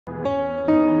Royal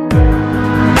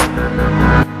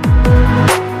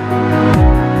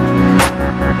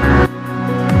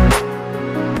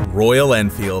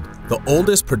Enfield, the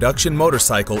oldest production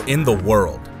motorcycle in the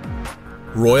world.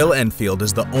 Royal Enfield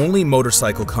is the only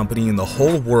motorcycle company in the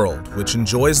whole world which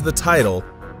enjoys the title,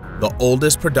 the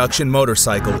oldest production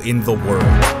motorcycle in the world.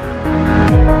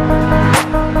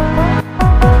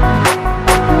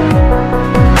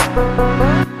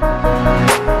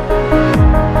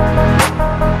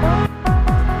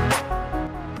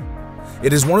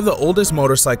 It is one of the oldest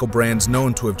motorcycle brands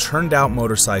known to have churned out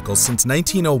motorcycles since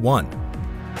 1901.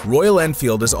 Royal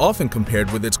Enfield is often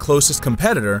compared with its closest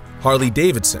competitor,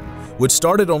 Harley-Davidson, which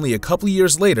started only a couple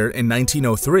years later in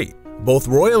 1903. Both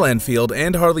Royal Enfield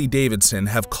and Harley-Davidson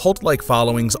have cult-like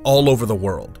followings all over the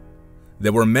world.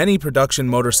 There were many production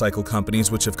motorcycle companies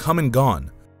which have come and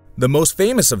gone. The most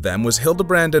famous of them was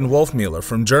Hildebrand and Wolfmüller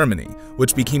from Germany,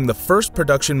 which became the first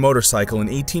production motorcycle in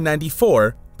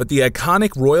 1894, but the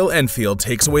iconic Royal Enfield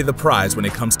takes away the prize when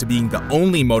it comes to being the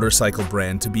only motorcycle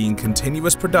brand to be in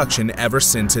continuous production ever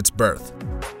since its birth.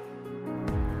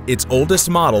 Its oldest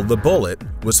model, the Bullet,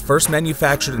 was first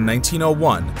manufactured in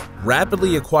 1901,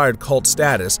 rapidly acquired cult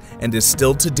status, and is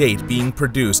still to date being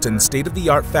produced in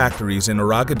state-of-the-art factories in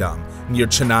Auragadam, near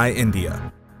Chennai,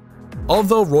 India.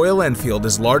 Although Royal Enfield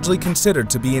is largely considered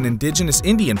to be an indigenous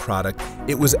Indian product,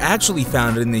 it was actually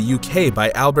founded in the UK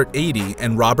by Albert Adie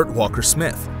and Robert Walker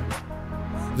Smith.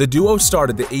 The duo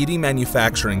started the Adie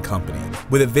Manufacturing Company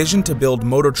with a vision to build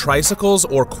motor tricycles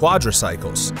or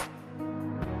quadricycles.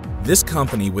 This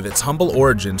company, with its humble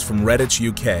origins from Redditch,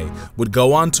 UK, would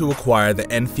go on to acquire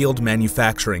the Enfield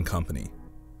Manufacturing Company.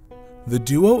 The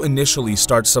duo initially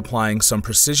starts supplying some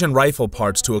precision rifle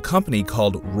parts to a company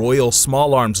called Royal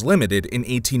Small Arms Limited in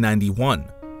 1891.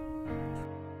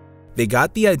 They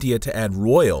got the idea to add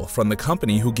Royal from the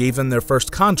company who gave them their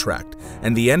first contract,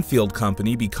 and the Enfield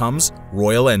company becomes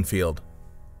Royal Enfield.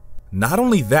 Not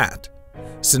only that,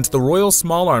 since the Royal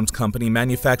Small Arms Company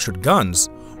manufactured guns,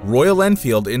 Royal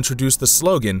Enfield introduced the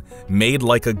slogan, "Made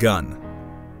like a gun."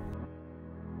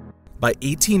 By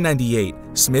 1898,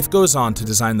 Smith goes on to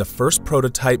design the first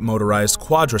prototype motorized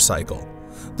quadricycle.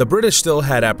 The British still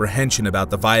had apprehension about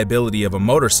the viability of a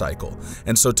motorcycle,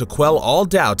 and so to quell all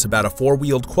doubts about a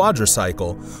four-wheeled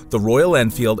quadricycle, the Royal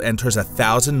Enfield enters a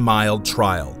 1,000-mile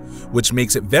trial, which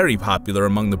makes it very popular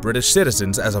among the British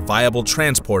citizens as a viable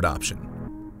transport option.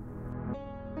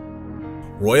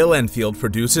 Royal Enfield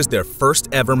produces their first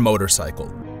ever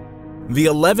motorcycle. The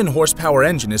 11-horsepower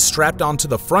engine is strapped onto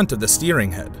the front of the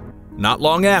steering head. Not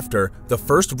long after, the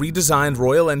first redesigned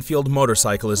Royal Enfield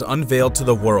motorcycle is unveiled to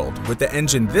the world, with the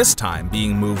engine this time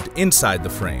being moved inside the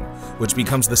frame, which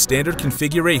becomes the standard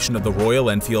configuration of the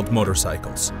Royal Enfield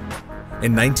motorcycles.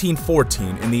 In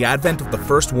 1914, in the advent of the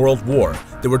First World War,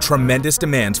 there were tremendous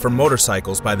demands for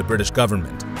motorcycles by the British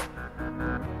government.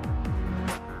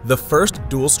 The first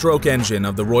dual-stroke engine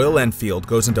of the Royal Enfield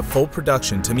goes into full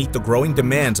production to meet the growing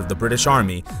demands of the British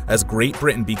Army as Great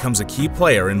Britain becomes a key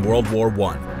player in World War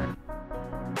I.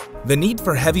 The need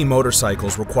for heavy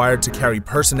motorcycles required to carry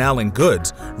personnel and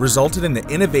goods resulted in the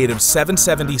innovative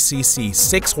 770cc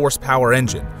 6-horsepower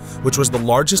engine, which was the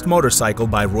largest motorcycle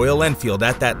by Royal Enfield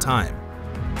at that time.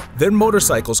 Their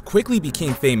motorcycles quickly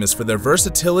became famous for their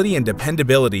versatility and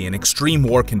dependability in extreme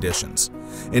war conditions.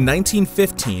 In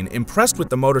 1915, impressed with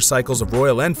the motorcycles of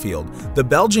Royal Enfield, the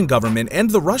Belgian government and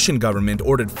the Russian government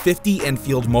ordered 50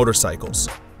 Enfield motorcycles.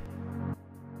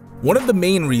 One of the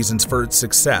main reasons for its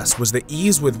success was the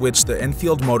ease with which the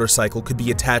Enfield motorcycle could be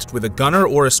attached with a gunner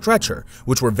or a stretcher,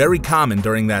 which were very common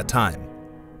during that time.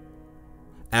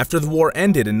 After the war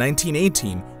ended in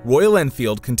 1918, Royal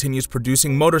Enfield continues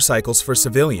producing motorcycles for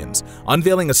civilians,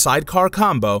 unveiling a sidecar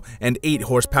combo and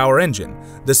 8-horsepower engine,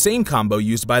 the same combo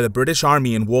used by the British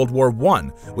Army in World War I,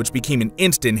 which became an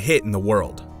instant hit in the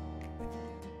world.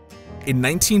 In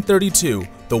 1932,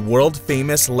 the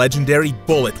world-famous legendary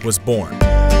Bullet was born.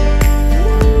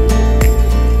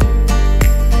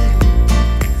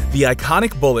 The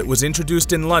iconic Bullet was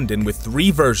introduced in London with 3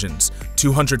 versions,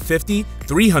 250,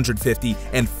 350,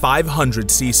 and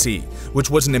 500cc, which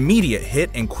was an immediate hit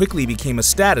and quickly became a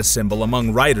status symbol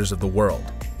among riders of the world.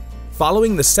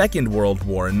 Following the Second World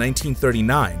War in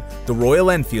 1939, the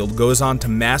Royal Enfield goes on to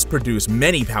mass-produce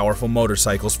many powerful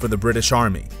motorcycles for the British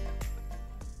Army.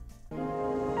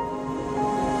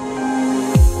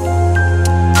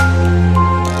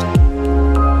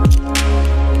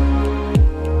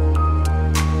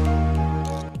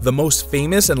 The most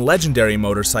famous and legendary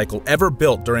motorcycle ever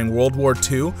built during World War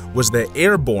II was the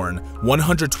airborne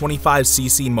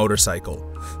 125cc motorcycle.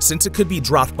 Since it could be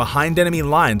dropped behind enemy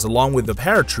lines along with the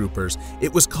paratroopers,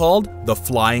 it was called the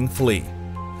Flying Flea.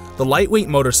 The lightweight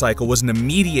motorcycle was an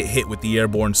immediate hit with the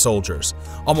airborne soldiers.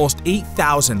 Almost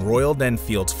 8,000 Royal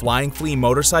Enfield's Flying Flea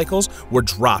motorcycles were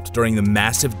dropped during the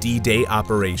massive D-Day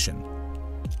operation.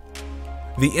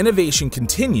 The innovation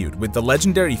continued with the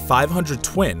legendary 500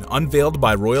 Twin unveiled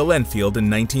by Royal Enfield in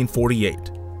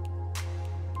 1948.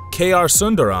 K.R.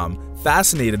 Sundaram,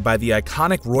 fascinated by the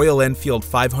iconic Royal Enfield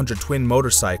 500 Twin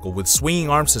motorcycle with swinging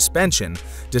arm suspension,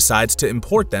 decides to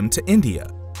import them to India.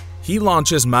 He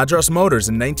launches Madras Motors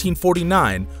in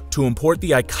 1949 to import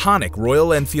the iconic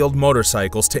Royal Enfield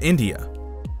motorcycles to India.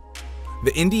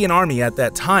 The Indian Army at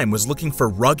that time was looking for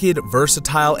rugged,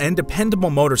 versatile, and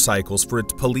dependable motorcycles for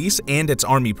its police and its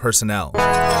army personnel.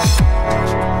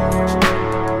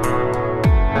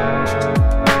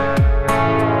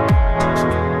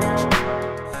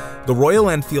 The Royal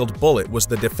Enfield Bullet was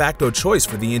the de facto choice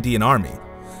for the Indian Army.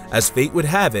 As fate would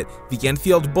have it, the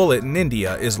Enfield Bullet in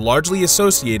India is largely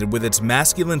associated with its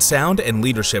masculine sound and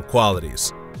leadership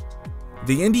qualities.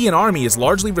 The Indian Army is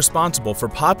largely responsible for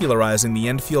popularizing the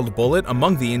Enfield Bullet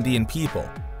among the Indian people.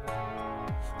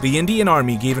 The Indian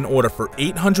Army gave an order for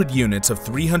 800 units of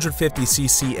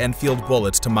 350cc Enfield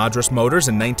bullets to Madras Motors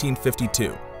in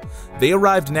 1952. They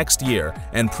arrived next year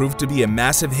and proved to be a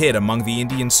massive hit among the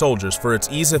Indian soldiers for its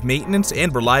ease of maintenance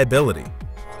and reliability.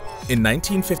 In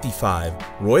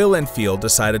 1955, Royal Enfield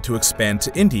decided to expand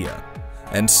to India,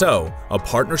 and so a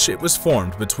partnership was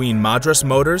formed between Madras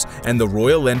Motors and the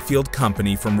Royal Enfield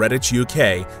Company from Redditch,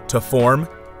 UK to form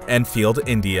Enfield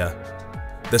India.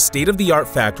 The state-of-the-art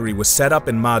factory was set up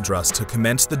in Madras to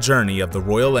commence the journey of the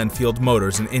Royal Enfield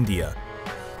motors in India.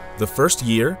 The first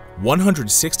year,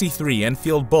 163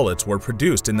 Enfield bullets were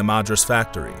produced in the Madras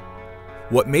factory.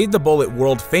 What made the Bullet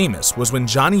world famous was when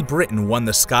Johnny Britton won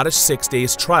the Scottish 6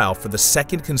 Days trial for the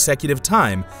second consecutive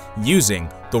time using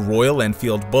the Royal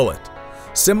Enfield Bullet.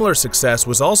 Similar success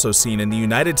was also seen in the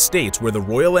United States, where the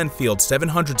Royal Enfield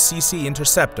 700cc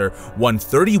Interceptor won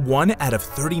 31 out of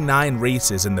 39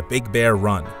 races in the Big Bear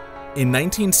Run. In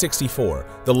 1964,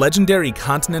 the legendary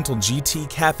Continental GT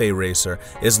Cafe Racer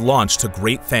is launched to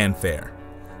great fanfare.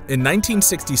 In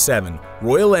 1967,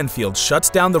 Royal Enfield shuts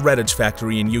down the Redditch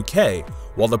factory in UK,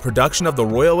 while the production of the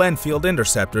Royal Enfield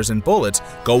Interceptors and Bullets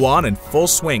go on in full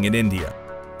swing in India.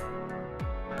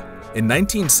 In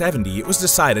 1970, it was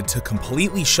decided to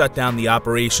completely shut down the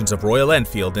operations of Royal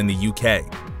Enfield in the UK.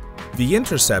 The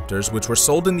Interceptors, which were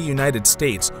sold in the United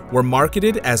States, were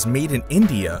marketed as made in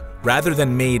India rather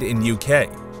than made in UK.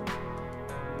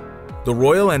 The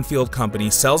Royal Enfield Company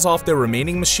sells off their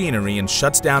remaining machinery and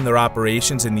shuts down their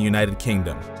operations in the United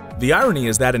Kingdom. The irony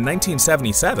is that in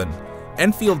 1977,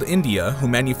 Enfield India, who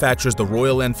manufactures the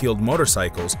Royal Enfield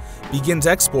motorcycles, begins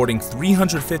exporting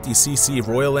 350cc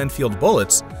Royal Enfield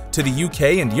bullets to the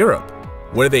UK and Europe,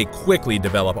 where they quickly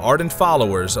develop ardent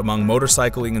followers among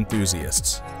motorcycling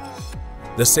enthusiasts.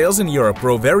 The sales in Europe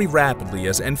grow very rapidly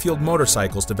as Enfield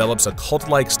motorcycles develops a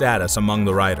cult-like status among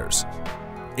the riders.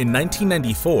 In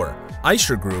 1994,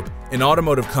 Eicher Group, an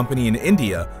automotive company in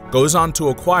India, goes on to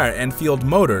acquire Enfield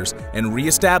Motors and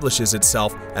reestablishes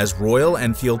itself as Royal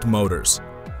Enfield Motors.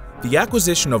 The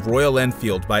acquisition of Royal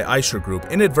Enfield by Eicher Group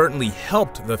inadvertently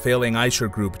helped the failing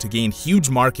Eicher Group to gain huge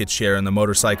market share in the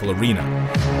motorcycle arena.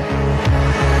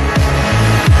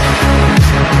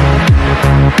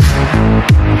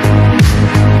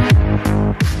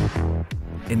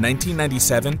 In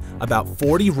 1997, about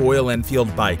 40 Royal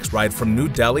Enfield bikes ride from New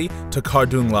Delhi to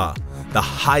Khardungla, the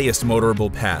highest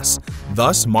motorable pass,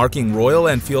 thus marking Royal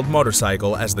Enfield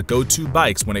motorcycle as the go-to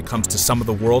bikes when it comes to some of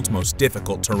the world's most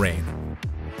difficult terrain.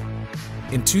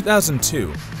 In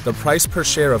 2002, the price per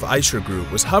share of Eicher Group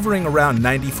was hovering around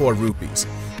 94 rupees,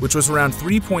 which was around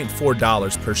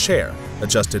 $3.4 per share,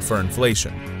 adjusted for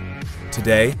inflation.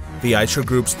 Today, the Eicher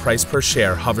Group's price per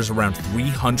share hovers around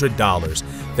 $300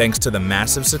 thanks to the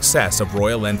massive success of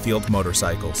Royal Enfield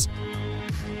motorcycles.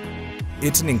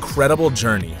 It's an incredible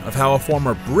journey of how a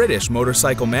former British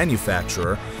motorcycle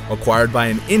manufacturer, acquired by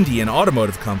an Indian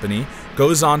automotive company,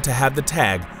 goes on to have the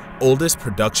tag oldest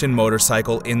production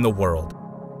motorcycle in the world.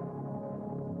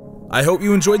 I hope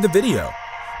you enjoyed the video.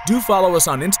 Do follow us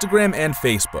on Instagram and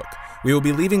Facebook. We will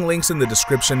be leaving links in the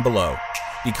description below.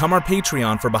 Become our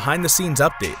Patreon for behind-the-scenes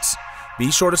updates. Be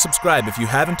sure to subscribe if you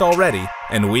haven't already,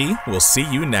 and we will see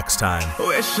you next time.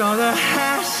 Wish all the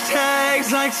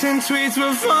hashtags, likes, and tweets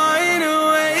will find a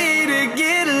way to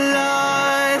get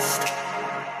lost.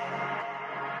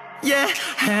 Yeah,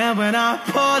 and when I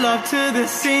pull up to the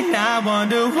scene, I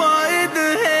wonder what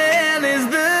the hell is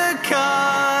the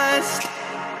cost.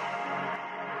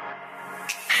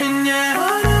 And yeah,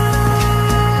 I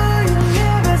know you've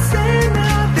never seen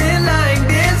nothing like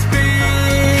this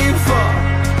before.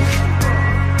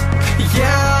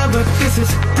 Yeah, but this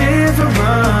is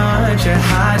different. Yeah,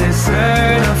 I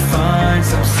deserve to find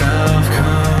some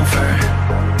self-comfort.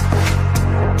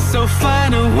 So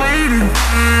find a way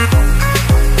to